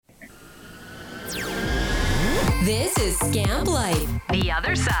This is Scamp Life, The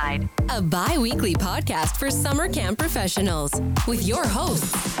Other Side, a bi-weekly podcast for summer camp professionals with your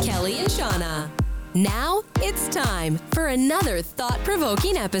hosts, Kelly and Shauna. Now it's time for another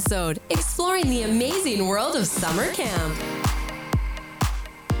thought-provoking episode exploring the amazing world of summer camp.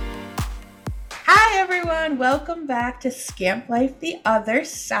 Hi everyone, welcome back to Scamp Life, The Other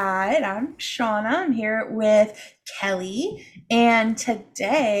Side. I'm Shauna, I'm here with Kelly, and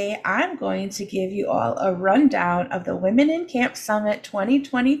today I'm going to give you all a rundown of the Women in Camp Summit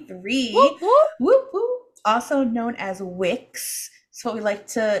 2023, whoop, whoop. Whoop, whoop. Also known as WICS. It's what we like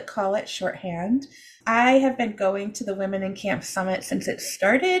to call it shorthand. I have been going to the Women in Camp Summit since it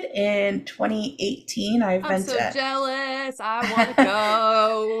started in 2018. I'm so jealous. I want to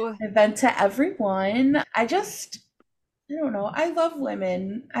go. I've been to every one. I don't know. I love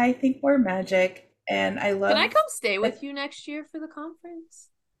women. I think we're magic, and I love. Can I come stay with you next year for the conference?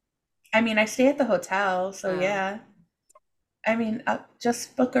 I mean, I stay at the hotel, so yeah. I mean, I'll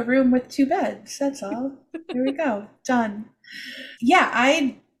just book a room with 2 beds. That's all. Here we go. Done. Yeah,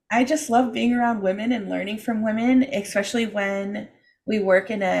 I just love being around women and learning from women, especially when we work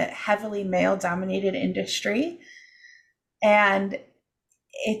in a heavily male-dominated industry. And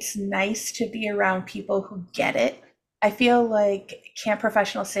it's nice to be around people who get it. I feel like camp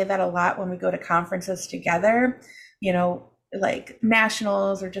professionals say that a lot when we go to conferences together, you know, like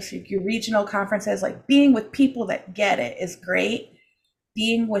nationals or just your regional conferences. Like, being with people that get it is great.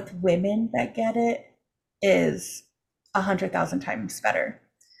 Being with women that get it is 100,000 times better.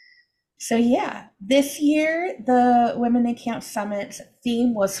 So yeah, this year the Women in Camp Summit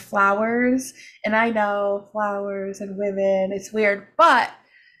theme was flowers. And I know flowers and women, it's weird, but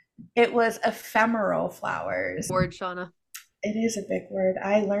it was ephemeral flowers. Word, Shauna. It is a big word.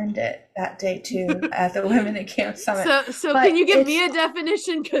 I learned it that day too at the Women in Camp Summit. So can you give me a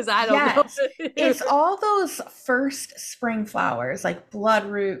definition? Because I don't know. It's all those first spring flowers like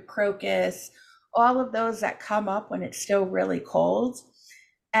bloodroot, crocus, all of those that come up when it's still really cold.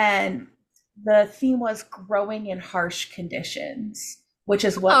 And the theme was growing in harsh conditions, which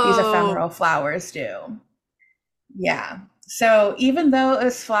is what these ephemeral flowers do. Yeah. So even though it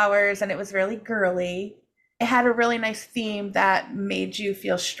was flowers and it was really girly, it had a really nice theme that made you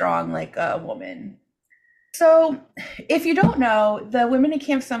feel strong like a woman. So if you don't know, the Women in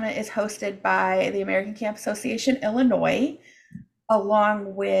Camp Summit is hosted by the American Camp Association Illinois,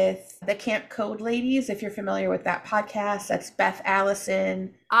 along with the Camp Code Ladies. If you're familiar with that podcast, that's Beth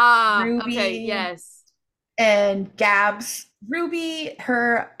Allison, Ruby, okay, yes, and Gabs. Ruby,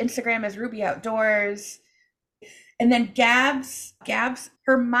 her Instagram is Ruby Outdoors. And then Gabs,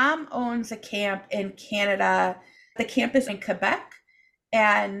 her mom owns a camp in Canada. The camp is in Quebec,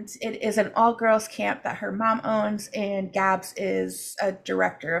 and it is an all-girls camp that her mom owns, and Gabs is a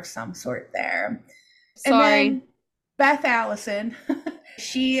director of some sort there. Sorry. And then Beth Allison,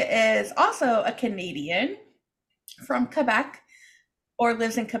 she is also a Canadian from Quebec, or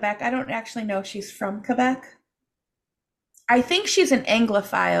lives in Quebec. I don't actually know if she's from Quebec. I think she's an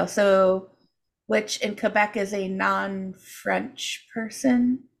Anglophile, which in Quebec is a non-French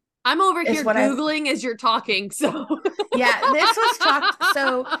person. I'm over here Googling as you're talking, so. Yeah, this was talked.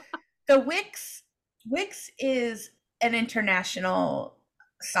 So the WICS is an international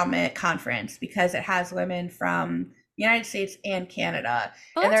summit conference because it has women from the United States and Canada.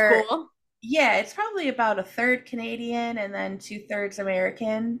 Oh, that's cool. Yeah, it's probably about 1/3 Canadian and then 2/3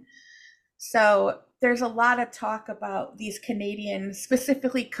 American. So there's a lot of talk about these Canadian,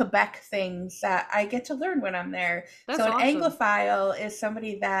 specifically Quebec things that I get to learn when I'm there. That's so an awesome. Anglophile is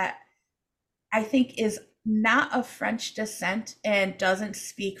somebody that I think is not of French descent and doesn't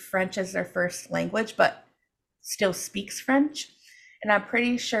speak French as their first language, but still speaks French. And I'm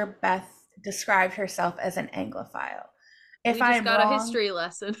pretty sure Beth described herself as an Anglophile. If I'm got wrong, a history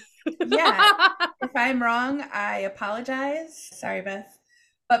lesson. Yeah. If I'm wrong, I apologize. Sorry, Beth.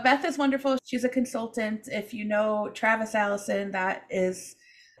 But Beth is wonderful. She's a consultant. If you know Travis Allison, that is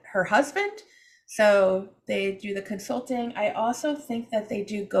her husband. So they do the consulting. I also think that they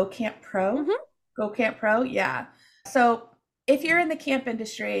do Go Camp Pro. Mm-hmm. Go Camp Pro, yeah. So if you're in the camp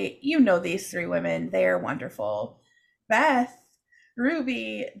industry, you know these 3 women. They are wonderful. Beth,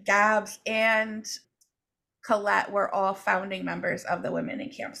 Ruby, Gabs, and Colette were all founding members of the Women in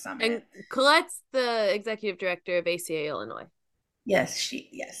Camp Summit. And Colette's the executive director of ACA Illinois. Yes,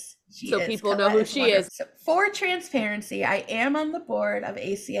 she is. So people know who she is. So for transparency, I am on the board of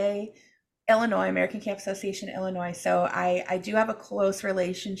ACA Illinois, American Camp Association Illinois. So I do have a close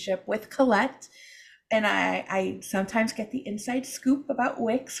relationship with Colette, and I sometimes get the inside scoop about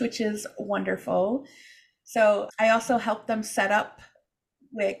WICS, which is wonderful. So I also help them set up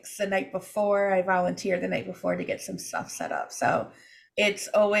Wix the night before. I volunteer the night before to get some stuff set up. So it's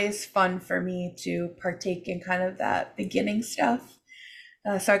always fun for me to partake in kind of that beginning stuff.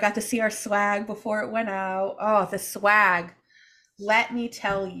 So I got to see our swag before it went out. Oh, the swag. Let me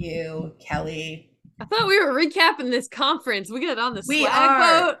tell you, Kelly. I thought we were recapping this conference. We got on the We swag are.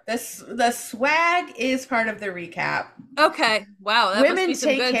 boat. The swag is part of the recap. Okay. Wow. That Women must be some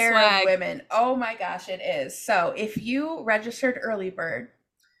take good care swag. of women. Oh my gosh, it is. So if you registered early bird,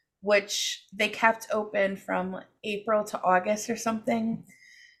 which they kept open from April to August or something,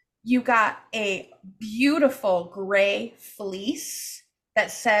 you got a beautiful gray fleece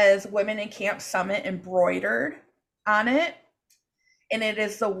that says Women in Camp Summit embroidered on it. And it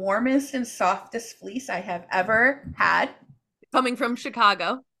is the warmest and softest fleece I have ever had. Coming from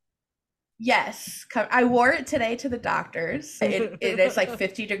Chicago. Yes. I wore it today to the doctors. It is like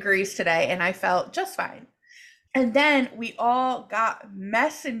 50 degrees today, and I felt just fine. And then we all got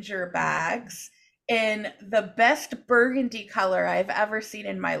messenger bags in the best burgundy color I've ever seen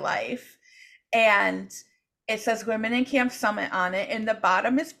in my life. And it says Women in Camp Summit on it, and the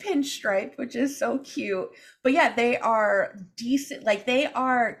bottom is pinstripe, which is so cute. But yeah, they are decent. Like, they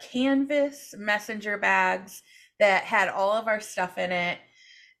are canvas messenger bags that had all of our stuff in it.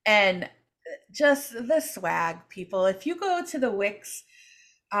 And just the swag, people. If you go to the Wix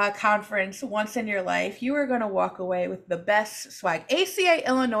conference once in your life, you are going to walk away with the best swag. ACA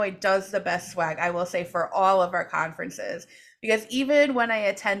Illinois does the best swag, I will say, for all of our conferences. Because even when I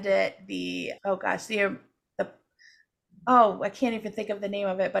attended I can't even think of the name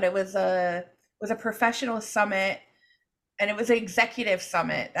of it, but it was a professional summit, and it was an executive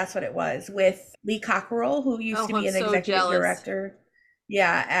summit. That's what it was, with Lee Cockerell, who used to be an executive director.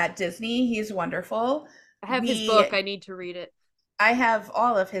 Yeah, at Disney. He's wonderful. I have his book. I need to read it. I have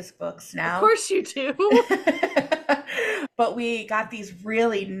all of his books now. Of course you do. But we got these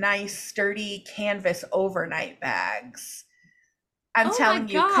really nice, sturdy canvas overnight bags. I'm telling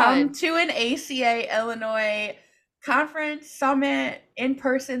you, come to an ACA Illinois conference, summit,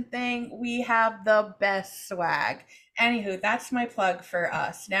 in-person thing. We have the best swag. Anywho, that's my plug for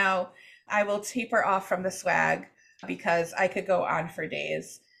us. Now, I will taper off from the swag because I could go on for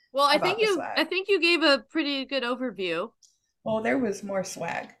days. Well, I think you gave a pretty good overview. Well, there was more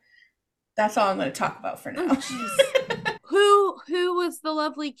swag. That's all I'm going to talk about for now. Who was the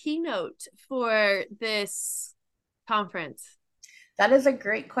lovely keynote for this conference? That is a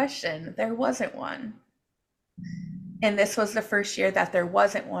great question. There wasn't one. And this was the first year that there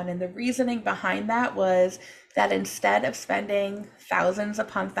wasn't one. And the reasoning behind that was that instead of spending thousands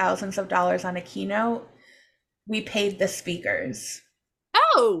upon thousands of dollars on a keynote, we paid the speakers.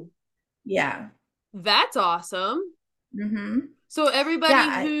 Oh. Yeah. That's awesome. Mm-hmm. So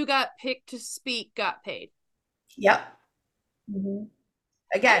everybody who got picked to speak got paid. Yep. Mm-hmm.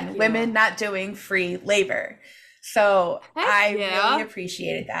 Again, women not doing free labor. So I really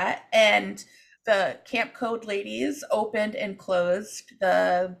appreciated that. And the Camp Code ladies opened and closed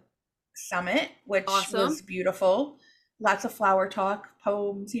the summit, which was beautiful. Lots of flower talk,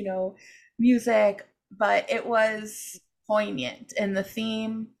 poems, music, but it was poignant. And the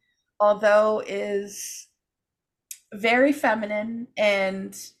theme, although is very feminine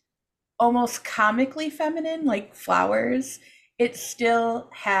and almost comically feminine, like flowers, it still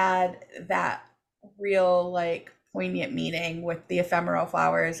had that real, like, poignant meaning with the ephemeral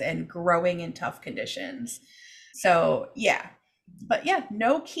flowers and growing in tough conditions. So yeah, but yeah,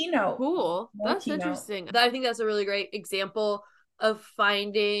 no keynote. Cool. That's interesting. I think that's a really great example of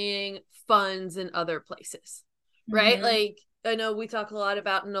finding funds in other places, right? Mm-hmm. Like, I know we talk a lot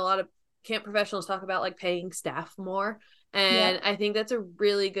about, and a lot of camp professionals talk about, like, paying staff more. And I think that's a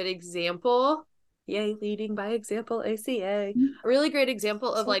really good example. Yay, leading by example, ACA. Mm-hmm. A really great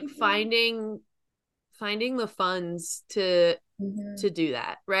example of, like, finding the funds to do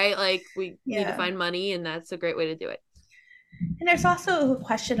that, right? Like, we need to find money, and that's a great way to do it. And there's also a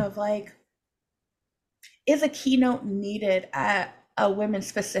question of, like, is a keynote needed at a women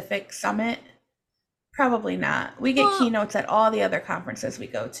specific summit? Probably not. We get keynotes at all the other conferences we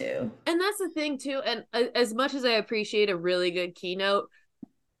go to. And that's the thing too. And as much as I appreciate a really good keynote,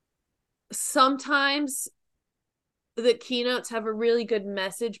 sometimes the keynotes have a really good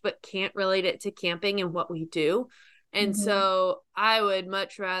message but can't relate it to camping and what we do. And so I would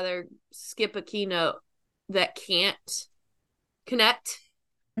much rather skip a keynote that can't connect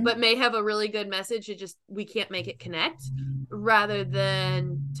but may have a really good message. We can't make it connect, rather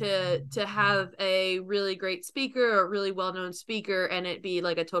than to have a really great speaker or a really well-known speaker and it be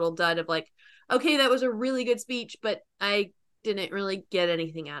like a total dud of, like, okay, that was a really good speech, but I didn't really get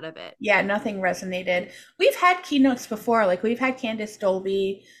anything out of it. Yeah, nothing resonated. We've had keynotes before. Like we've had Candace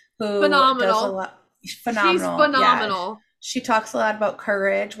Dolby, who Phenomenal. does a lot. Phenomenal. She's phenomenal. Yeah. She talks a lot about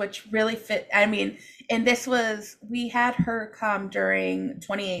courage, which really fit. I mean, and we had her come during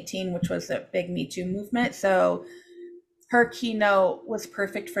 2018, which was the big Me Too movement. So her keynote was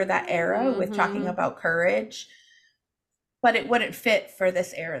perfect for that era with talking about courage, but it wouldn't fit for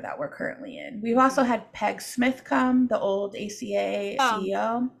this era that we're currently in. We've also had Peg Smith come, the old ACA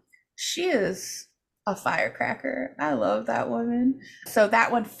CEO. She is a firecracker. I love that woman. So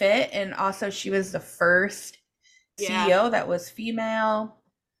that one fit. And also she was the first CEO that was female.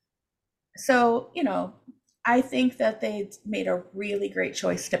 So, you know, I think that they made a really great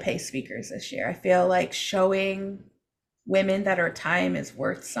choice to pay speakers this year. I feel like showing women that our time is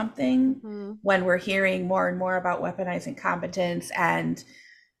worth something when we're hearing more and more about weaponizing competence, and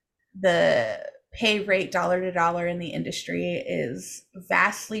the pay rate dollar to dollar in the industry is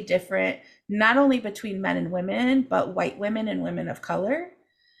vastly different, not only between men and women, but white women and women of color.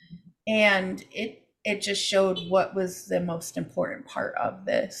 And it just showed what was the most important part of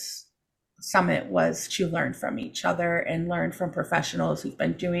this summit was to learn from each other and learn from professionals who've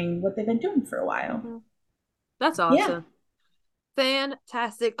been doing what they've been doing for a while. That's awesome.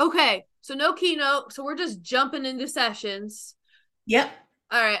 Fantastic. Okay, so no keynote, so we're just jumping into sessions. Yep.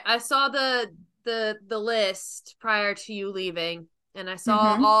 All right, I saw the list prior to you leaving, and I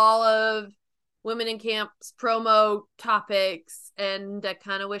saw all of Women in Camp's promo topics, and I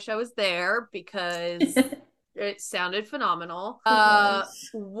kind of wish I was there because it sounded phenomenal.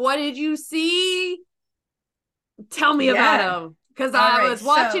 What did you see? Tell me about them, because I was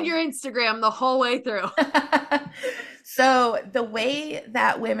watching your Instagram the whole way through. So the way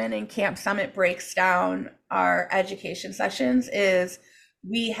that Women in Camp Summit breaks down our education sessions is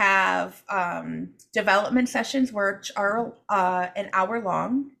we have development sessions, which are an hour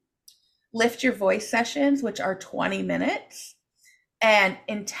long, lift your voice sessions, which are 20 minutes, and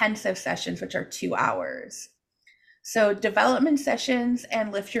intensive sessions, which are 2 hours. So development sessions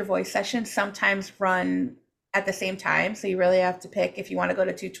and lift your voice sessions sometimes run at the same time. So you really have to pick if you want to go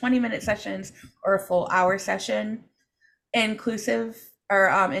to 2 20-minute sessions or a full hour session. Inclusive or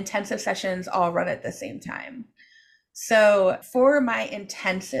intensive sessions all run at the same time. So for my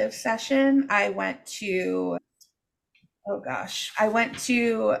intensive session, I went to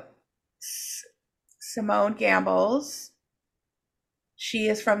Simone Gambles. She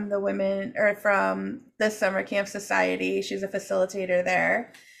is from from the Summer Camp Society. She's a facilitator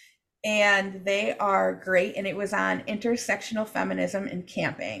there. And they are great. And it was on intersectional feminism in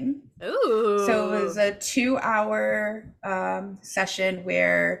camping. Ooh. So it was a 2-hour session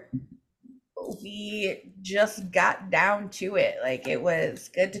where we just got down to it. Like, it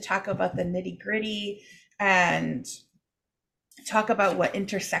was good to talk about the nitty gritty and talk about what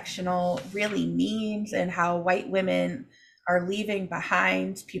intersectional really means and how white women are leaving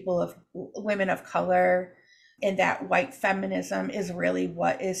behind women of color, and that white feminism is really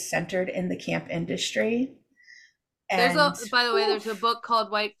what is centered in the camp industry. And by the way, there's a book called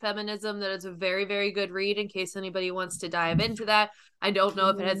White Feminism that is a very, very good read in case anybody wants to dive into that. I don't know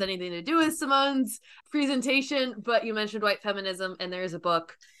if it has anything to do with Simone's presentation, but you mentioned white feminism, and there's a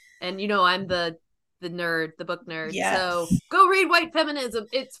book. And you know, I'm the nerd, the book nerd. Yes. So go read White Feminism.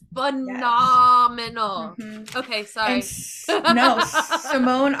 It's phenomenal. Yes. Okay, sorry. No,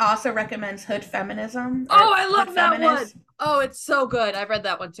 Simone also recommends Hood Feminism. Oh, I love that one. Oh, it's so good. I've read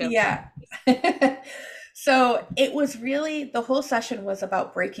that one too. Yeah. So it was really, the whole session was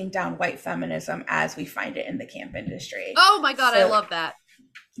about breaking down white feminism as we find it in the camp industry. Oh my God, I love that.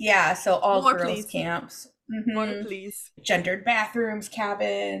 Yeah, so all More, girls please. Camps. More, please. Gendered bathrooms,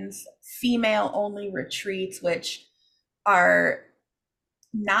 cabins, female-only retreats, which are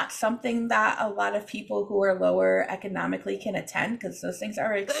not something that a lot of people who are lower economically can attend, because those things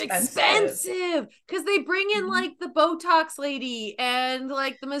are expensive. Because they bring in like the Botox lady and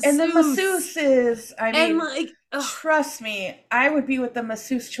like the masseuse. And the masseuses. I mean, and like, trust me, I would be with the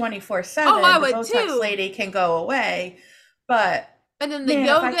masseuse 24/7. Oh, I would the Botox too. lady can go away, but and then the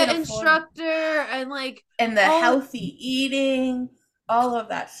yoga instructor and the healthy eating. All of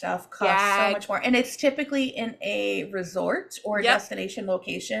that stuff costs so much more. And it's typically in a resort or destination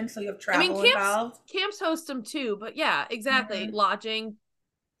location. So you have travel involved. Camps host them too. But yeah, exactly. Lodging.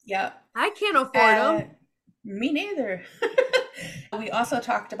 Yep. I can't afford them. Me neither. We also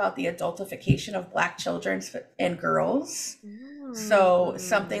talked about the adultification of Black children and girls. So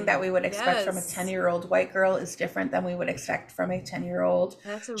something that we would expect from a 10-year-old white girl is different than we would expect from a 10-year-old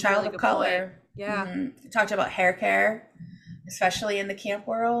child of color. Point. Yeah. We talked about hair care, especially in the camp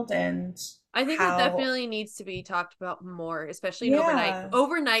world, and I think that definitely needs to be talked about more, especially in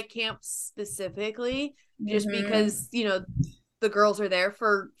overnight camps specifically, just because, you know, the girls are there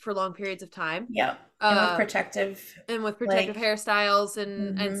for long periods of time. Yeah. And with protective hairstyles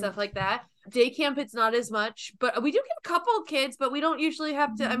and stuff like that. Day camp, it's not as much, but we do get a couple of kids, but we don't usually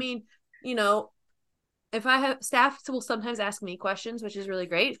have to, I mean, you know, if I have staff will sometimes ask me questions, which is really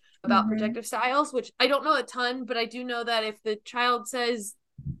great, about protective styles, which I don't know a ton, but I do know that if the child says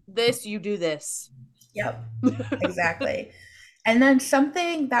this, you do this. Yep, exactly. And then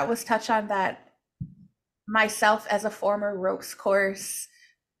something that was touched on that myself as a former ropes course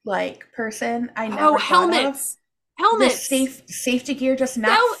person, I never helmets. Helmets. The safety gear just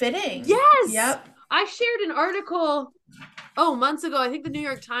not fitting. Yes. Yep. I shared an article months ago. I think the New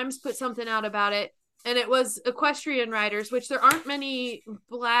York Times put something out about it. And it was equestrian riders, which there aren't many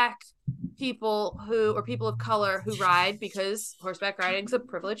Black people or people of color who ride, because horseback riding is a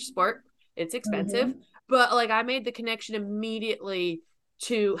privileged sport. It's expensive. But like, I made the connection immediately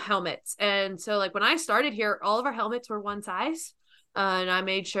to helmets. And so like when I started here, all of our helmets were one size. And I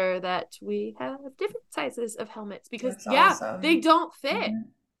made sure that we have different sizes of helmets because awesome. They don't fit.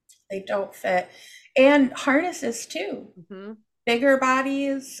 They don't fit. And harnesses too. Bigger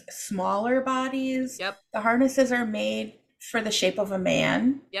bodies, smaller bodies. Yep. The harnesses are made for the shape of a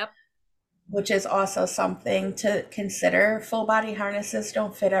man. Yep. Which is also something to consider. Full body harnesses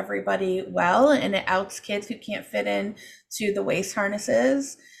don't fit everybody well, and it outs kids who can't fit in to the waist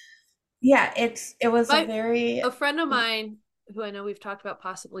harnesses. Yeah, it was a friend of mine who I know we've talked about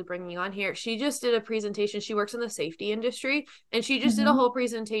possibly bringing on here. She just did a presentation. She works in the safety industry, and she just did a whole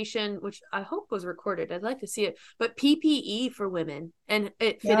presentation, which I hope was recorded. I'd like to see it, but PPE for women and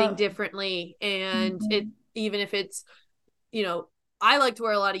it fitting differently. And it, even if it's, you know, I like to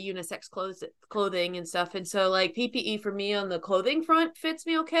wear a lot of unisex clothing and stuff. And so like PPE for me on the clothing front fits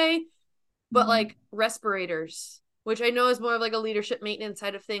me okay. But like respirators, which I know is more of like a leadership maintenance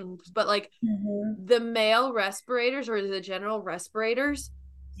side of things, but like the male respirators or the general respirators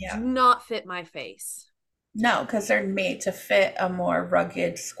do not fit my face. No, because they're made to fit a more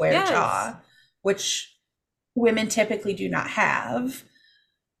rugged square jaw, which women typically do not have.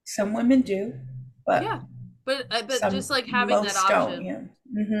 Some women do, but but just like having that option.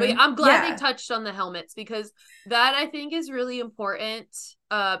 But I'm glad they touched on the helmets, because that I think is really important.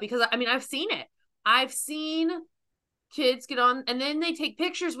 Because I mean, I've seen it. I've seen kids get on and then they take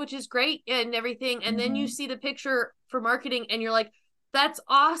pictures, which is great and everything. And then you see the picture for marketing and you're like, that's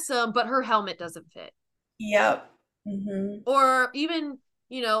awesome, but her helmet doesn't fit. Yep. Or even,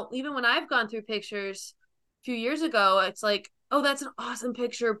 you know, even when I've gone through pictures a few years ago, it's like, oh, that's an awesome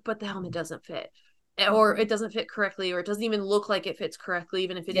picture, but the helmet doesn't fit. Or it doesn't fit correctly, or it doesn't even look like it fits correctly,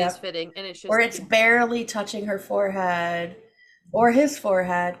 even if it is fitting. And it's just, or it's barely touching her forehead or his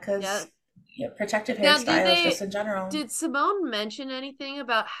forehead, because protective hairstyles just in general. Did Simone mention anything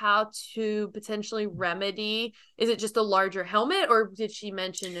about how to potentially remedy? Is it just a larger helmet, or did she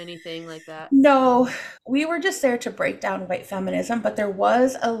mention anything like that? No, we were just there to break down white feminism, but there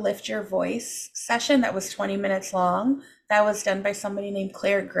was a Lift Your Voice session that was 20 minutes long. That was done by somebody named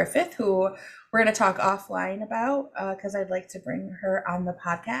Claire Griffith, who we're going to talk offline about, because I'd like to bring her on the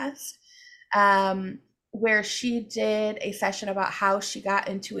podcast, where she did a session about how she got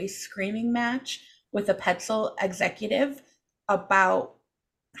into a screaming match with a Petzl executive about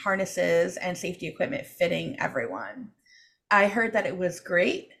harnesses and safety equipment fitting everyone. I heard that it was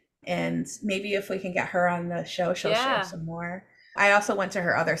great, and maybe if we can get her on the show, she'll share some more. I also went to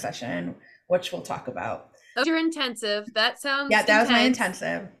her other session, which we'll talk about. Your intensive, that sounds that was my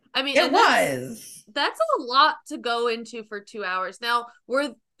intensive. I mean, that's a lot to go into for 2 hours. Now,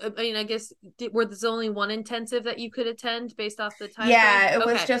 I guess there's only one intensive that you could attend based off the time? Yeah, it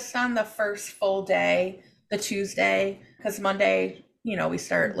was just on the first full day, the Tuesday, because Monday, we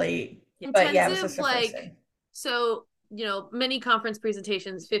start late. But yeah, it was just the first day. So, many conference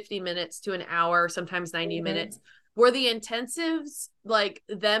presentations, 50 minutes to an hour, sometimes 90 minutes. Were the intensives like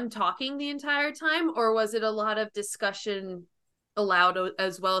them talking the entire time, or was it a lot of discussion allowed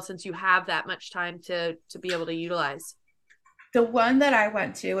as well, since you have that much time to be able to utilize? The one that I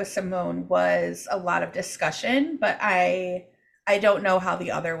went to with Simone was a lot of discussion, but I don't know how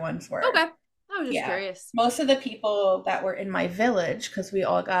the other ones were. Okay. I was just curious. Most of the people that were in my village, because we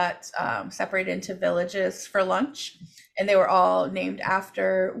all got separated into villages for lunch, and they were all named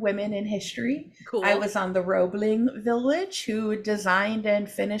after women in history. Cool. I was on the Roebling village, who designed and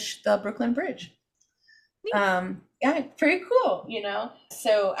finished the Brooklyn Bridge. Yeah, pretty cool,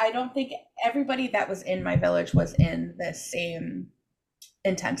 So I don't think everybody that was in my village was in the same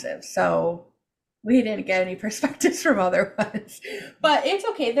intensive. So we didn't get any perspectives from other ones, but it's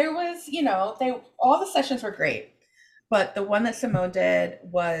okay. There was, all the sessions were great, but the one that Simone did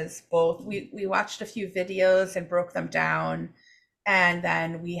was both. We watched a few videos and broke them down, and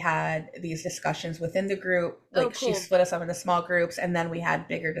then we had these discussions within the group. Like, cool. She split us up into small groups, and then we had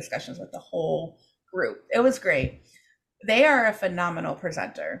bigger discussions with the whole group. It was great. They are a phenomenal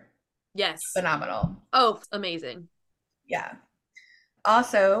presenter. Yes. Phenomenal. Oh, amazing. Yeah.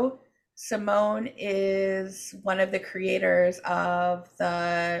 Also, Simone is one of the creators of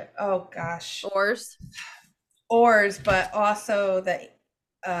the, Oars, but also the,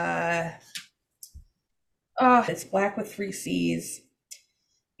 it's Black with 3 C's.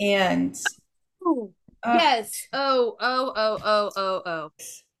 And yes.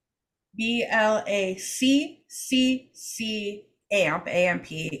 BLACCC AMP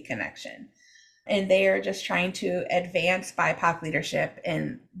connection. And they are just trying to advance BIPOC leadership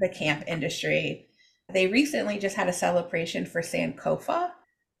in the camp industry. They recently just had a celebration for Sankofa.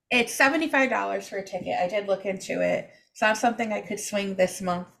 It's $75 for a ticket. I did look into it. It's not something I could swing this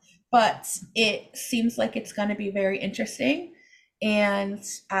month, but it seems like it's going to be very interesting. And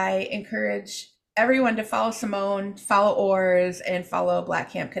I encourage everyone to follow Simone, follow Oars, and follow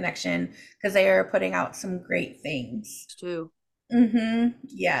Black Camp Connection, because they are putting out some great things too.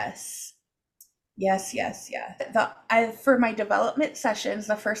 Yes. For my development sessions,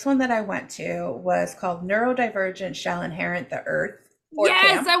 the first one that I went to was called Neurodivergent Shall Inherit the Earth.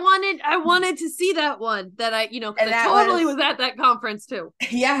 Yes, camp. I wanted to see that one. That I totally was at that conference too.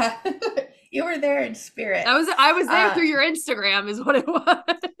 Yeah. You were there in spirit. I was there through your Instagram is what it was.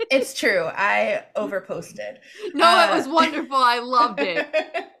 It's true. I overposted. No, it was wonderful. I loved it.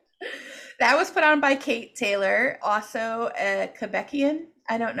 That was put on by Kate Taylor, also a Quebecian.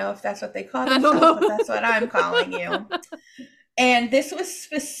 I don't know if that's what they call themselves, but that's what I'm calling you. And this was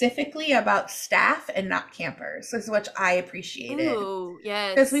specifically about staff and not campers, is what I appreciated. Ooh,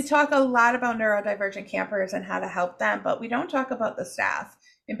 yes. Because we talk a lot about neurodivergent campers and how to help them, but we don't talk about the staff.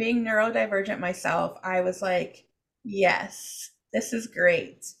 And being neurodivergent myself, I was like, yes, this is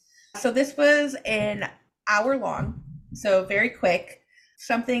great. So this was an hour long, so very quick.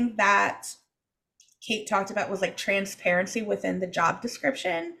 Something that Kate talked about was like transparency within the job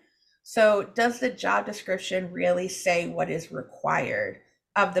description. So does the job description really say what is required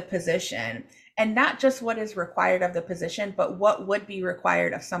of the position? And not just what is required of the position, but what would be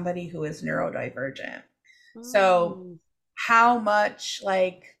required of somebody who is neurodivergent. So how much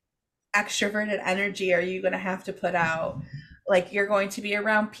like extroverted energy are you going to have to put out? Like, you're going to be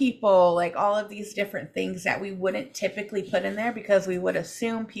around people, like all of these different things that we wouldn't typically put in there because we would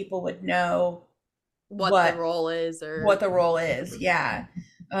assume people would know what the role is, or what the role is. Yeah.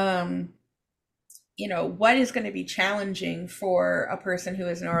 What is going to be challenging for a person who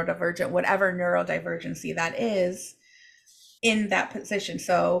is neurodivergent, whatever neurodivergency that is, in that position.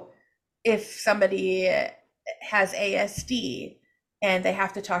 So if somebody has ASD and they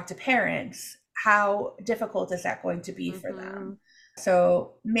have to talk to parents, how difficult is that going to be for them?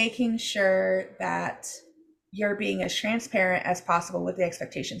 So making sure that you're being as transparent as possible with the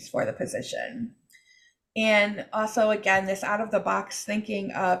expectations for the position. And also, again, this out of the box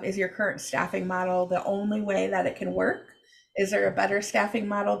thinking of, is your current staffing model the only way that it can work? Is there a better staffing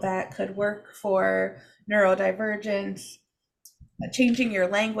model that could work for neurodivergence? Changing your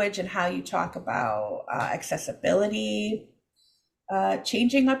language and how you talk about accessibility,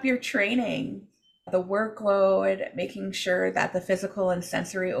 changing up your training, the workload, making sure that the physical and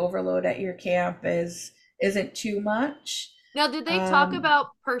sensory overload at your camp isn't too much. Now, did they talk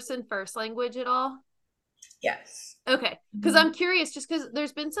about person first language at all? Yes. Okay. Because I'm curious, just because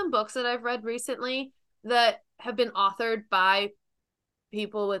there's been some books that I've read recently that have been authored by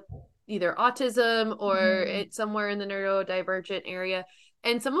people with either autism or it's somewhere in the neurodivergent area.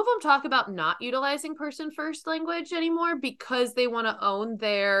 And some of them talk about not utilizing person first language anymore because they want to own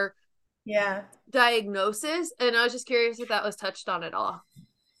their diagnosis. And I was just curious if that was touched on at all.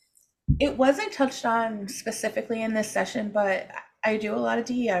 It wasn't touched on specifically in this session, but I do a lot of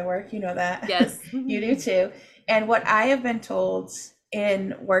DEI work. You know that. Yes. You do too. And what I have been told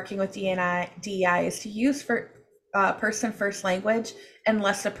in working with DEI is to use person first language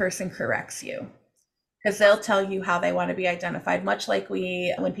unless the person corrects you. Because they'll tell you how they want to be identified, much like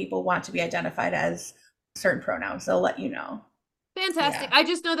when people want to be identified as certain pronouns, they'll let you know. Fantastic. Yeah. I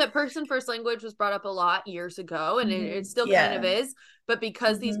just know that person first language was brought up a lot years ago, and it still kind of is. But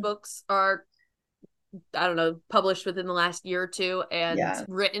because these books are I don't know, published within the last year or two and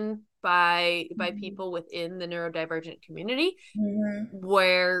written by people within the neurodivergent community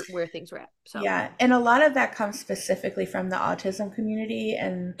where things were at. So and a lot of that comes specifically from the autism community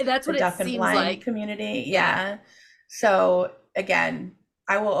and that's what the deaf and blind community. So again,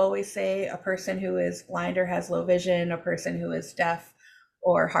 I will always say a person who is blind or has low vision, a person who is deaf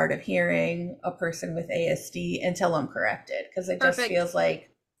or hard of hearing, a person with ASD, until I'm corrected, because it just feels like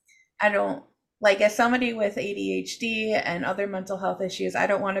I don't, like, as somebody with ADHD and other mental health issues, I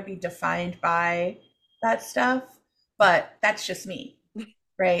don't want to be defined by that stuff, but that's just me,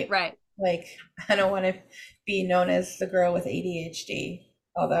 right? Right. Like, I don't want to be known as the girl with ADHD,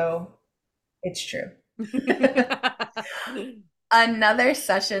 although it's true. Another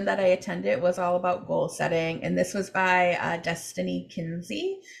session that I attended was all about goal setting, and this was by Destiny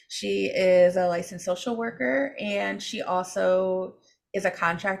Kinsey. She is a licensed social worker, and she also is a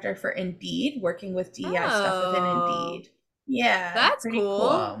contractor for Indeed, working with DEI stuff within Indeed. Yeah, that's pretty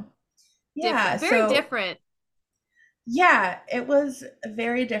cool. Yeah, very different. Yeah, it was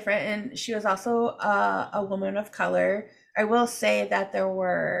very different, and she was also a woman of color. I will say that there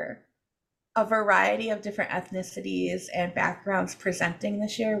were a variety of different ethnicities and backgrounds presenting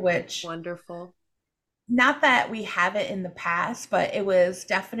this year, which wonderful. Not that we haven't in the past, but it was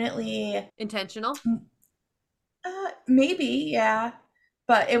definitely intentional. Maybe, yeah,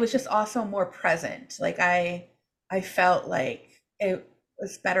 but it was just also more present. Like I felt like it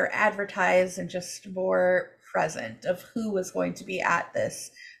was better advertised and just more present of who was going to be at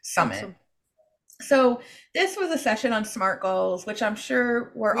this summit. Awesome. So this was a session on SMART goals, which I'm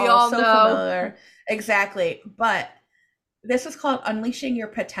sure we're all so familiar. Exactly. But this was called Unleashing Your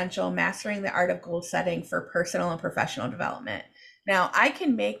Potential, Mastering the Art of Goal Setting for Personal and Professional Development. Now, I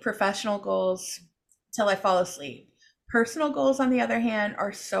can make professional goals till I fall asleep. Personal goals, on the other hand,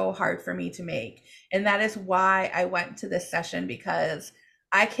 are so hard for me to make. And that is why I went to this session, because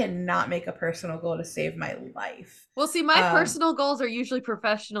I cannot make a personal goal to save my life. Well, see, my personal goals are usually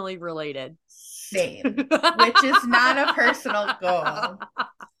professionally related. Same, which is not a personal goal.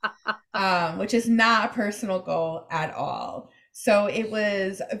 Which is not a personal goal at all. So it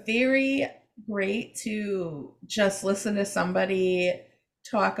was very great to just listen to somebody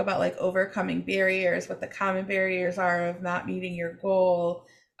talk about like overcoming barriers, what the common barriers are of not meeting your goal.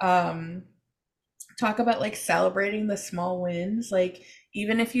 Talk about like celebrating the small wins. Like,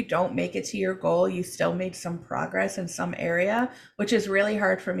 even if you don't make it to your goal, you still made some progress in some area, which is really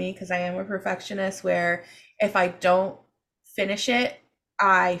hard for me because I am a perfectionist, where if I don't finish it,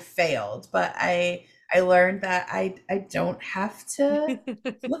 I failed. But I learned that I don't have to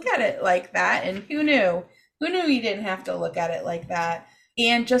look at it like that. And who knew you didn't have to look at it like that.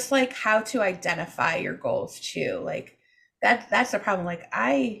 And just like how to identify your goals too. Like that's the problem. Like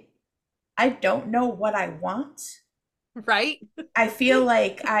I don't know what I want. Right. I feel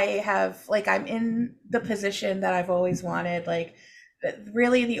like I'm in the position that I've always wanted. Like,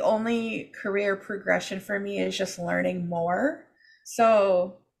 really the only career progression for me is just learning more.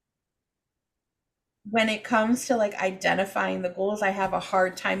 So when it comes to like identifying the goals, I have a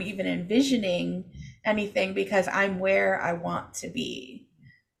hard time even envisioning anything because I'm where I want to be.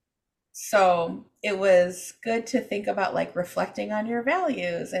 So it was good to think about like reflecting on your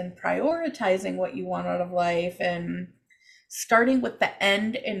values and prioritizing what you want out of life and starting with the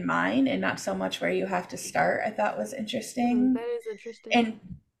end in mind and not so much where you have to start. I thought was interesting. That is interesting. And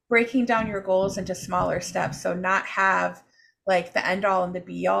breaking down your goals into smaller steps. So not have like the end all and the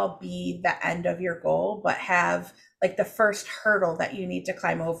be all be the end of your goal, but have like the first hurdle that you need to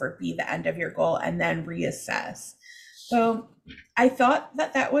climb over be the end of your goal, and then reassess. So I thought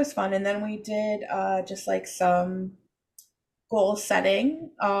that was fun. And then we did just like some goal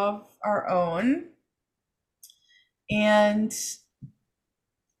setting of our own. And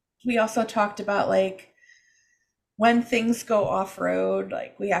we also talked about like when things go off road,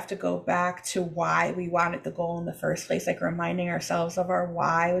 like we have to go back to why we wanted the goal in the first place, like reminding ourselves of our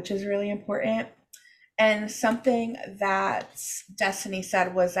why, which is really important. And something that Destiny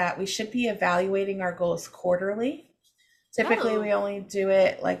said was that we should be evaluating our goals quarterly. Typically, we only do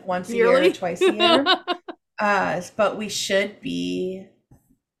it like once a year or twice a year. But we should be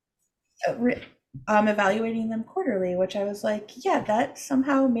evaluating them quarterly, which I was like, yeah, that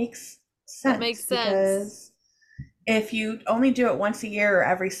somehow makes sense. That makes sense. Because if you only do it once a year or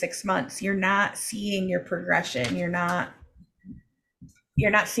every 6 months, you're not seeing your progression. You're not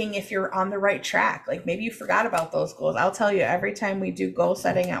seeing if you're on the right track. Like maybe you forgot about those goals. I'll tell you, every time we do goal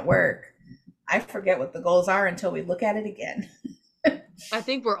setting at work, I forget what the goals are until we look at it again. I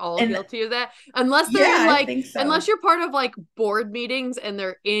think we're all And guilty of that. Unless they're yeah, in I like, think so. unless you're part of like board meetings and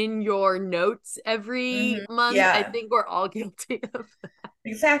they're in your notes every month, I Yeah, think we're all guilty of that.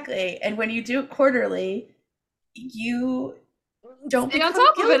 exactly. And when you do it quarterly, you don't Stay on become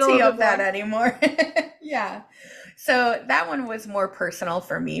top of it a guilty little of bit that more. anymore. Yeah. So that one was more personal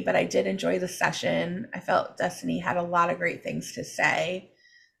for me, but I did enjoy the session. I felt Destiny had a lot of great things to say.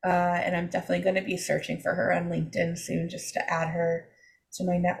 And I'm definitely going to be searching for her on LinkedIn soon just to add her to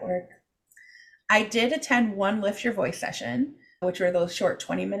my network. I did attend one Lift Your Voice session, which were those short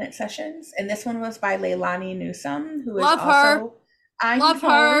 20-minute sessions. And this one was by Leilani Newsome, who is Love her. also, I Love know,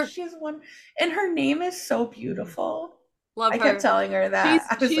 her. she's one, and her name is so beautiful. Love I kept her. telling her that.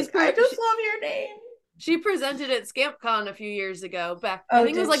 I was She's like, I just love your name. She presented at ScampCon a few years ago. Back, I Oh,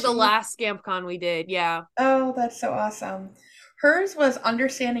 think it was did like the she? last ScampCon we did. Yeah. Oh, that's so awesome. Hers was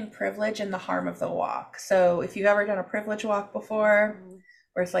understanding privilege and the harm of the walk. So if you've ever done a privilege walk before,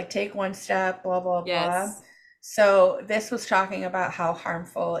 where it's like take one step, blah, blah, blah. Yes. So this was talking about how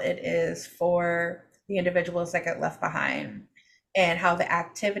harmful it is for the individuals that get left behind and how the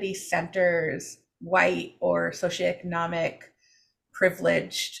activity centers white or socioeconomic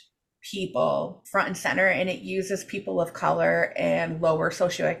privileged people front and center, and it uses people of color and lower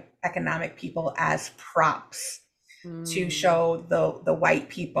socioeconomic people as props to show the white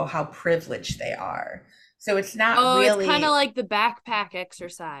people how privileged they are. So it's not really, it's kind of like the backpack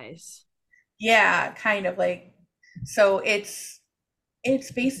exercise. yeah, kind of like, so it's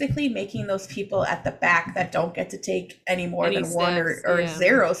basically making those people at the back that don't get to take any more than one or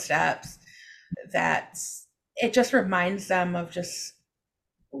zero steps, that it just reminds them of just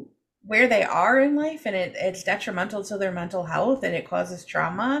where they are in life, and it's detrimental to their mental health, and it causes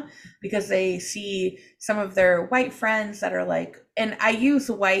trauma because they see some of their white friends that are like, and I use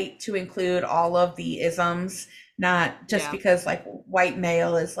white to include all of the isms, not just because like white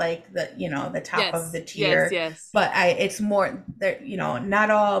male is like the, you know, the top of the tier, but it's more that, you know, not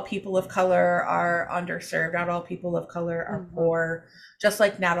all people of color are underserved, not all people of color are poor, just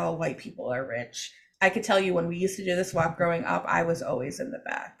like not all white people are rich. I could tell you when we used to do this walk growing up, I was always in the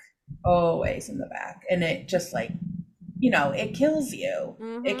back. And it just like, you know, it kills you.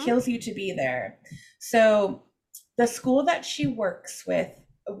 It kills you to be there. So the school that she works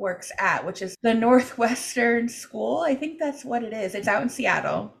at, which is the Northwestern School, I think that's what it is. It's out in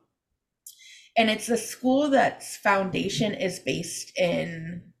Seattle. And it's a school that's foundation is based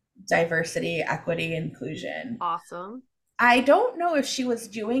in diversity, equity, inclusion. Awesome. I don't know if she was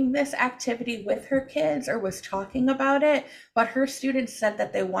doing this activity with her kids or was talking about it, but her students said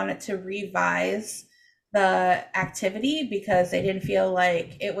that they wanted to revise the activity because they didn't feel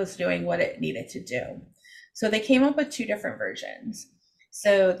like it was doing what it needed to do. So they came up with two different versions.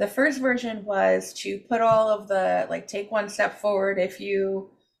 So the first version was to put all of the, like, take one step forward if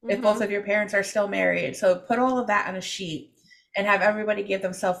both of your parents are still married. So put all of that on a sheet and have everybody give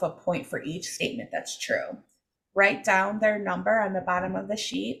themselves a point for each statement that's true. Write down their number on the bottom of the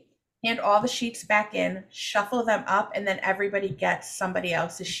sheet, hand all the sheets back in, shuffle them up, and then everybody gets somebody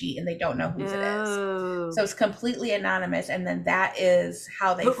else's sheet and they don't know whose it is. So it's completely anonymous, and then that is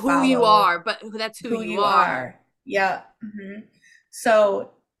how they follow who you are, but that's who you are. Yeah.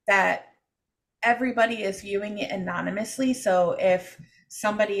 So that everybody is viewing it anonymously. So if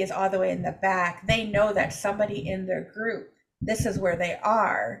somebody is all the way in the back, they know that somebody in their group, this is where they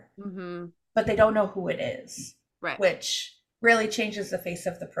are, but they don't know who it is. Right. Which really changes the face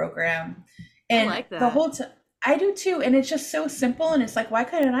of the program. And I like that. The whole time, I do too. And it's just so simple. And it's like, why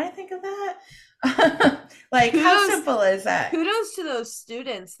couldn't I think of that? Like, how simple is that? Kudos to those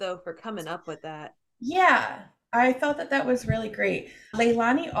students, though, for coming up with that. Yeah, I thought that was really great.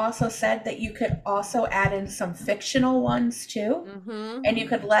 Leilani also said that you could also add in some fictional ones too. And you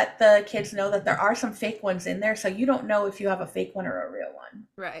could let the kids know that there are some fake ones in there. So you don't know if you have a fake one or a real one.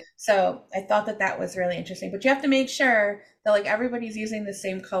 Right. So I thought that was really interesting. But you have to make sure that like everybody's using the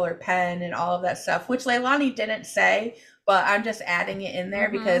same color pen and all of that stuff, which Leilani didn't say, but I'm just adding it in there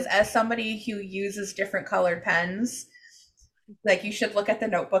because as somebody who uses different colored pens, like, you should look at the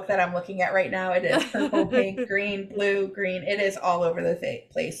notebook that I'm looking at right now. It is purple, pink, green, blue, green. It is all over the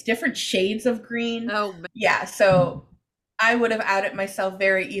place. Different shades of green. Oh, man. Yeah. So I would have outed myself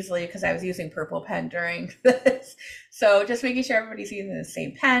very easily because I was using purple pen during this. So just making sure everybody's using the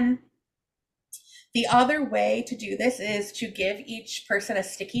same pen. The other way to do this is to give each person a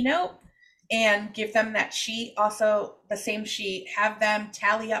sticky note and give them that sheet. Also, the same sheet, have them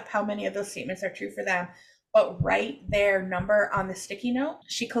tally up how many of those statements are true for them, but write their number on the sticky note.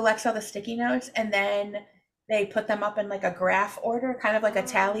 She collects all the sticky notes, and then they put them up in like a graph order, kind of like a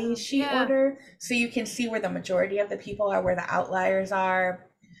tally sheet order. So you can see where the majority of the people are, where the outliers are,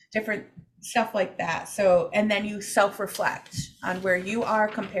 different stuff like that. So, and then you self-reflect on where you are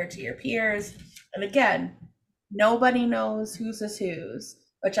compared to your peers. And again, nobody knows whose is whose,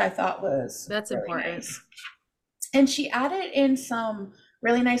 which I thought was that's really important. nice. And she added in some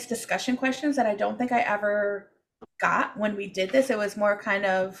really nice discussion questions that I don't think I ever got when we did this. It was more kind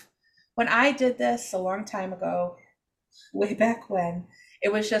of, when I did this a long time ago, way back when,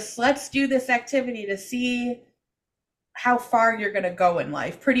 it was just, let's do this activity to see how far you're going to go in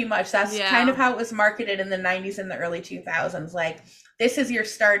life. Pretty much that's kind of how it was marketed in the 90s and the early 2000s. Like, this is your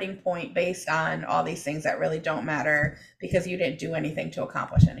starting point based on all these things that really don't matter because you didn't do anything to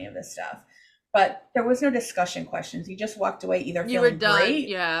accomplish any of this stuff. But there was no discussion questions. You just walked away either feeling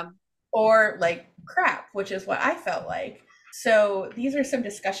great or like crap, which is what I felt like. So these are some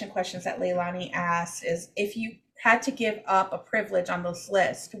discussion questions that Leilani asked, is if you had to give up a privilege on this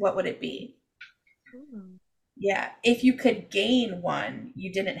list, what would it be? Yeah. If you could gain one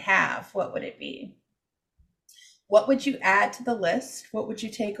you didn't have, what would it be? What would you add to the list? What would you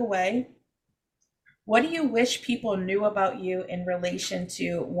take away? What do you wish people knew about you in relation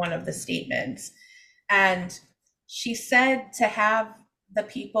to one of the statements? And she said to have the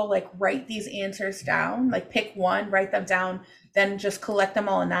people like write these answers down, like pick one, write them down, then just collect them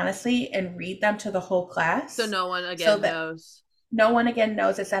all anonymously and read them to the whole class. So no one again knows. No one again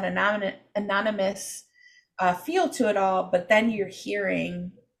knows. It's that anonymous feel to it all, but then you're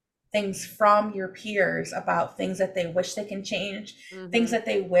hearing things from your peers about things that they wish they can change, things that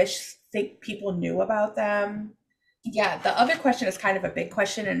they wish people knew about them. Yeah, the other question is kind of a big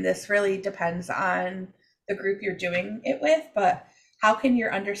question, and this really depends on the group you're doing it with, but how can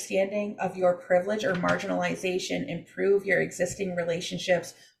your understanding of your privilege or marginalization improve your existing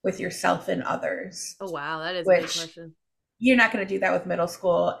relationships with yourself and others? Oh, wow, that is a big question. You're not going to do that with middle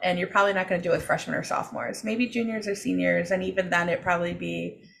school, and you're probably not going to do it with freshmen or sophomores, maybe juniors or seniors, and even then it'd probably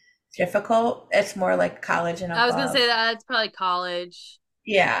be difficult. It's more like college and above. I was going to say that it's probably college.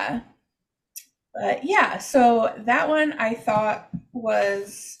 Yeah. But yeah, so that one I thought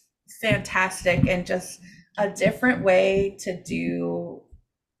was fantastic and just a different way to do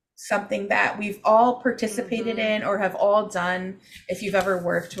something that we've all participated in or have all done. If you've ever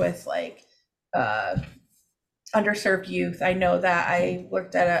worked with like underserved youth, I know that I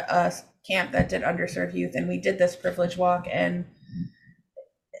worked at a camp that did underserved youth, and we did this privilege walk, and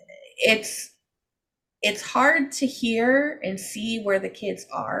it's hard to hear and see where the kids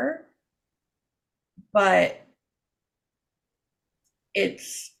are, but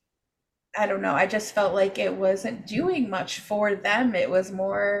I don't know, I just felt like it wasn't doing much for them. It was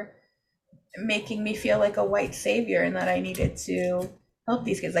more making me feel like a white savior and that I needed to help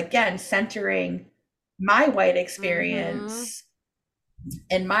these kids. Again, centering my white experience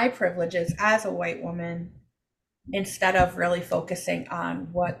and my privileges as a white woman, instead of really focusing on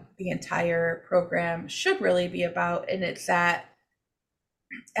what the entire program should really be about. And it's that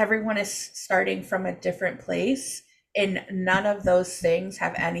everyone is starting from a different place, and none of those things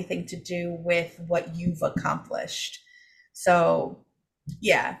have anything to do with what you've accomplished. So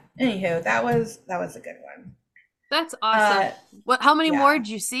yeah, anywho, that was a good one. That's awesome. How many more did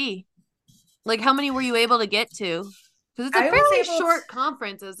you see? Like, how many were you able to get to? Because it's a fairly short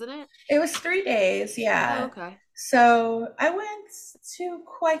conference, isn't it? It was 3 days, yeah. Oh, okay. So I went to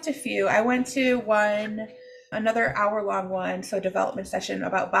quite a few. I went to another hour-long one, so development session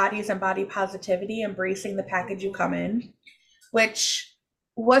about bodies and body positivity, embracing the package you come in, which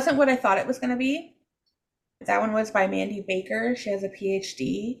wasn't what I thought it was going to be. That one was by Mandy Baker. She has a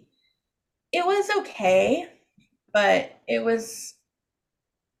PhD. It was okay, but it was,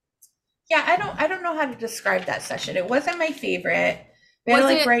 I don't know how to describe that session. It wasn't my favorite.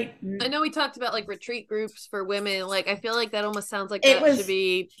 I know we talked about like retreat groups for women. Like, I feel like that almost sounds like that should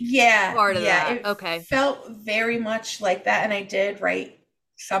be part of that. Okay. It felt very much like that. And I did write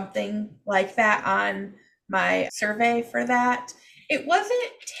something like that on my survey for that. It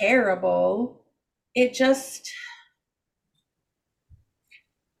wasn't terrible. It just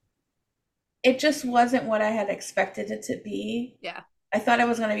wasn't what I had expected it to be. Yeah. I thought I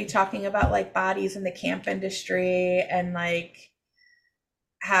was going to be talking about like bodies in the camp industry and like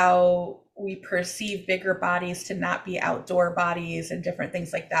how we perceive bigger bodies to not be outdoor bodies and different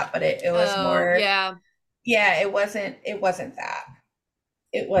things like that. But it was more, it wasn't that.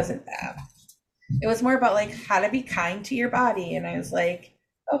 It wasn't that. It was more about like how to be kind to your body. And I was like,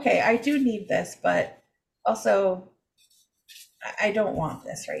 okay, I do need this, but also I don't want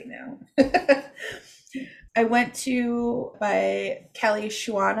this right now. I went to by Kelly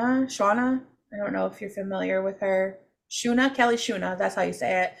Schwana. I don't know if you're familiar with her. Shuna, Kelly Shuna, that's how you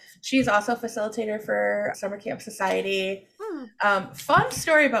say it. She's also a facilitator for Summer Camp Society. Fun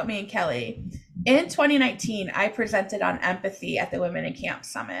story about me and Kelly. In 2019, I presented on empathy at the Women in Camp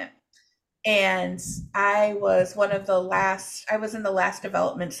Summit. And I was in the last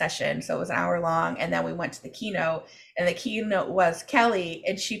development session. So it was an hour long. And then we went to the keynote, and the keynote was Kelly.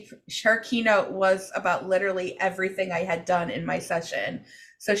 And her keynote was about literally everything I had done in my session.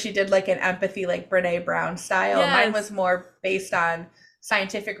 So she did like an empathy, like Brene Brown style. Yes. Mine was more based on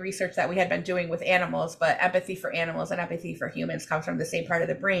scientific research that we had been doing with animals, but empathy for animals and empathy for humans comes from the same part of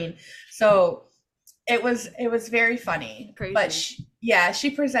the brain. So it was very funny. Crazy. But she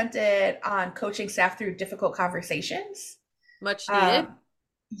presented on coaching staff through difficult conversations. Much needed.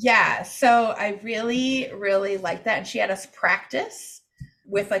 Yeah. So I really, really liked that. And she had us practice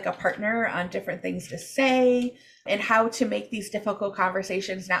with like a partner on different things to say and how to make these difficult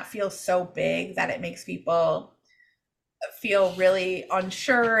conversations not feel so big that it makes people feel really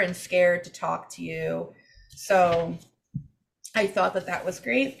unsure and scared to talk to you. So I thought that was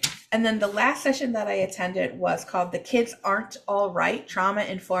great. And then the last session that I attended was called The Kids Aren't All Right,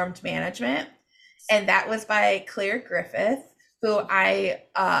 Trauma-Informed Management. And that was by Claire Griffith, who I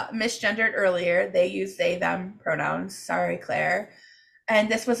misgendered earlier. They use they, them pronouns. Sorry, Claire. And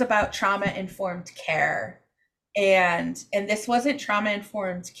this was about trauma-informed care. And this wasn't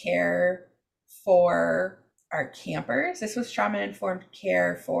trauma-informed care for our campers. This was trauma-informed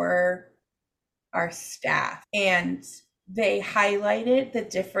care for our staff. And they highlighted the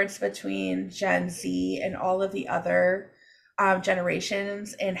difference between Gen Z and all of the other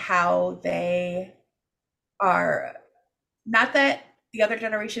generations and how they are, not that the other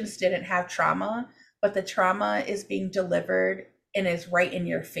generations didn't have trauma, but the trauma is being delivered and is right in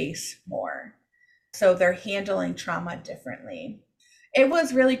your face more. So they're handling trauma differently. It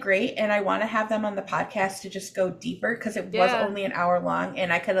was really great. And I want to have them on the podcast to just go deeper because it was only an hour long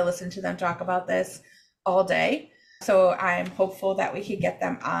and I could have listened to them talk about this all day. So I'm hopeful that we could get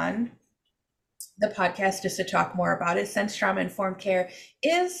them on the podcast just to talk more about it, since trauma-informed care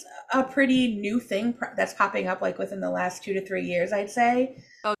is a pretty new thing that's popping up like within the last 2 to 3 years, I'd say.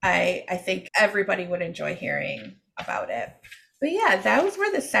 Okay. I think everybody would enjoy hearing about it. But yeah, those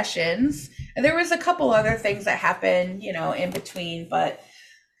were the sessions. And there was a couple other things that happened, in between, but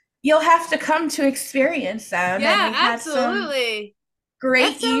you'll have to come to experience them. Yeah, and we had absolutely.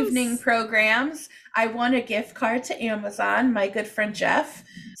 Great evening programs. I won a gift card to Amazon, my good friend Jeff.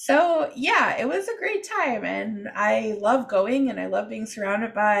 So yeah, it was a great time. And I love going and I love being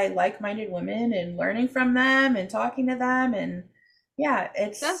surrounded by like-minded women and learning from them and talking to them. And yeah,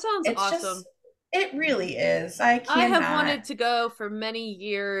 that sounds awesome. It really is. I have wanted to go for many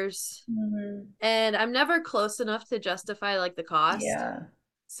years, and I'm never close enough to justify like the cost. Yeah.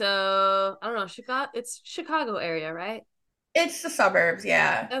 So I don't know. It's Chicago area, right? It's the suburbs,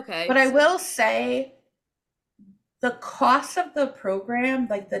 yeah. Okay. But I will say the cost of the program,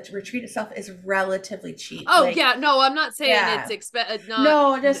 like the retreat itself, is relatively cheap. Oh, yeah. No, I'm not saying it's expensive.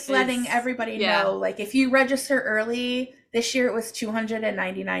 No, just letting everybody know. Like if you register early, this year it was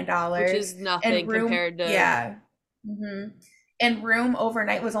 $299. Which is nothing compared to... Yeah. Mm-hmm. And room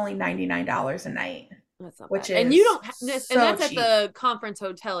overnight was only $99 a night. That's not bad. And you don't... and that's cheap. At the conference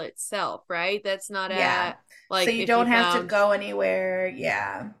hotel itself, right? That's not at... Like, so you don't have to go anywhere.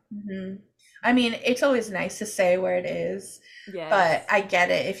 Yeah. Mm-hmm. I mean, it's always nice to say where it is, but I get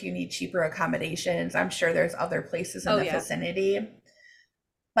it if you need cheaper accommodations. I'm sure there's other places in the vicinity.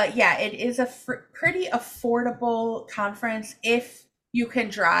 But yeah, it is a pretty affordable conference if you can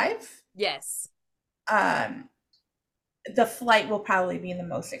drive. Yes. The flight will probably be the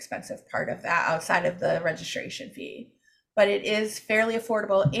most expensive part of that outside of the registration fee. But it is fairly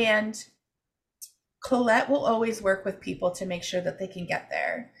affordable, and Colette will always work with people to make sure that they can get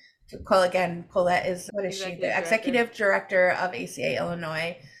there. Colette is, the executive director of ACA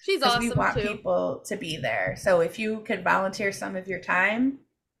Illinois. She's awesome. We want people to be there. So if you could volunteer some of your time,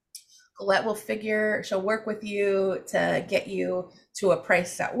 Colette she'll work with you to get you to a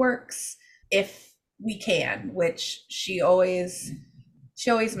price that works if we can, which she always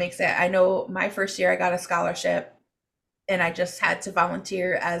makes it. I know my first year I got a scholarship and I just had to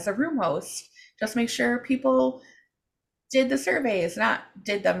volunteer as a room host. Just make sure people did the surveys, not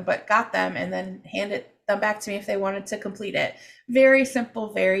did them, but got them, and then handed them back to me if they wanted to complete it. Very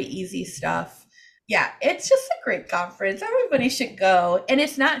simple, very easy stuff. Yeah, it's just a great conference. Everybody should go. And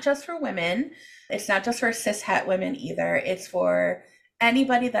it's not just for women. It's not just for cis-het women either. It's for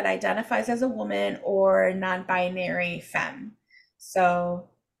anybody that identifies as a woman or non-binary femme. So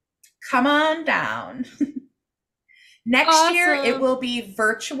come on down. Next year, it will be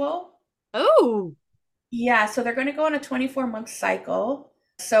virtual. Oh. Yeah, so they're going to go on a 24-month cycle.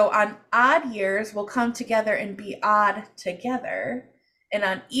 So on odd years, we'll come together and be odd together. And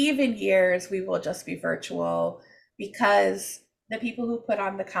on even years, we will just be virtual, because the people who put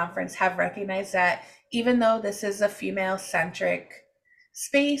on the conference have recognized that even though this is a female-centric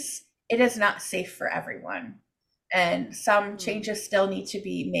space, it is not safe for everyone. And some changes still need to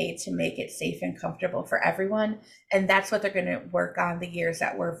be made to make it safe and comfortable for everyone. And that's what they're going to work on the years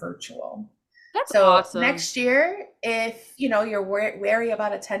that we're virtual. That's so awesome. Next year, if you're wary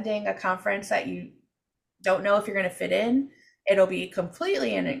about attending a conference that you don't know if you're going to fit in, it'll be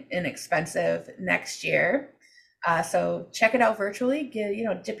completely inexpensive next year. So check it out virtually.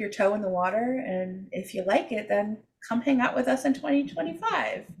 Dip your toe in the water, and if you like it, then come hang out with us in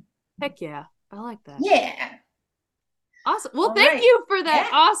 2025. Heck yeah, I like that. Yeah. Awesome. Well, thank you for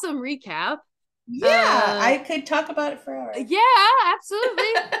that awesome recap. Yeah, I could talk about it forever. Yeah,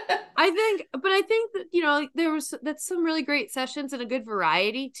 absolutely. I think that, that's some really great sessions and a good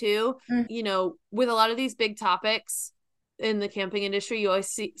variety too. With a lot of these big topics in the camping industry, you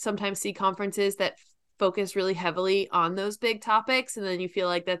always sometimes see conferences that focus really heavily on those big topics, and then you feel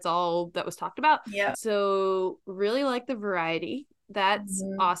like that's all that was talked about. Yeah. So really like the variety. That's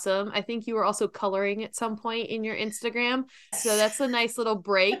awesome. I think you were also coloring at some point in your Instagram. So that's a nice little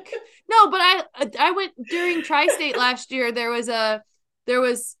break. No, but I went during Tri-State last year. There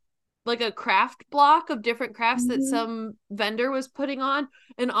was like a craft block of different crafts that some vendor was putting on.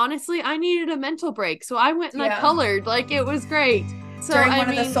 And honestly, I needed a mental break. So I went and I colored. Like, it was great. So during one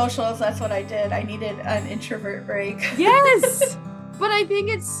of the socials, that's what I did. I needed an introvert break. Yes. But I think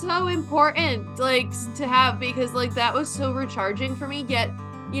it's so important, to have, because, that was so recharging for me. Yet,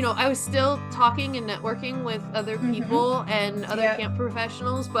 I was still talking and networking with other people and other camp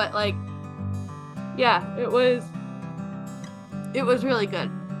professionals. But, yeah, it was really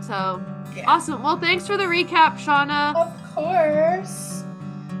good. So, awesome. Well, thanks for the recap, Shauna. Of course.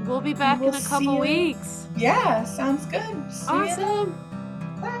 We'll be back in a couple weeks. Yeah, sounds good. Awesome.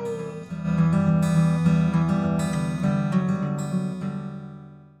 Bye.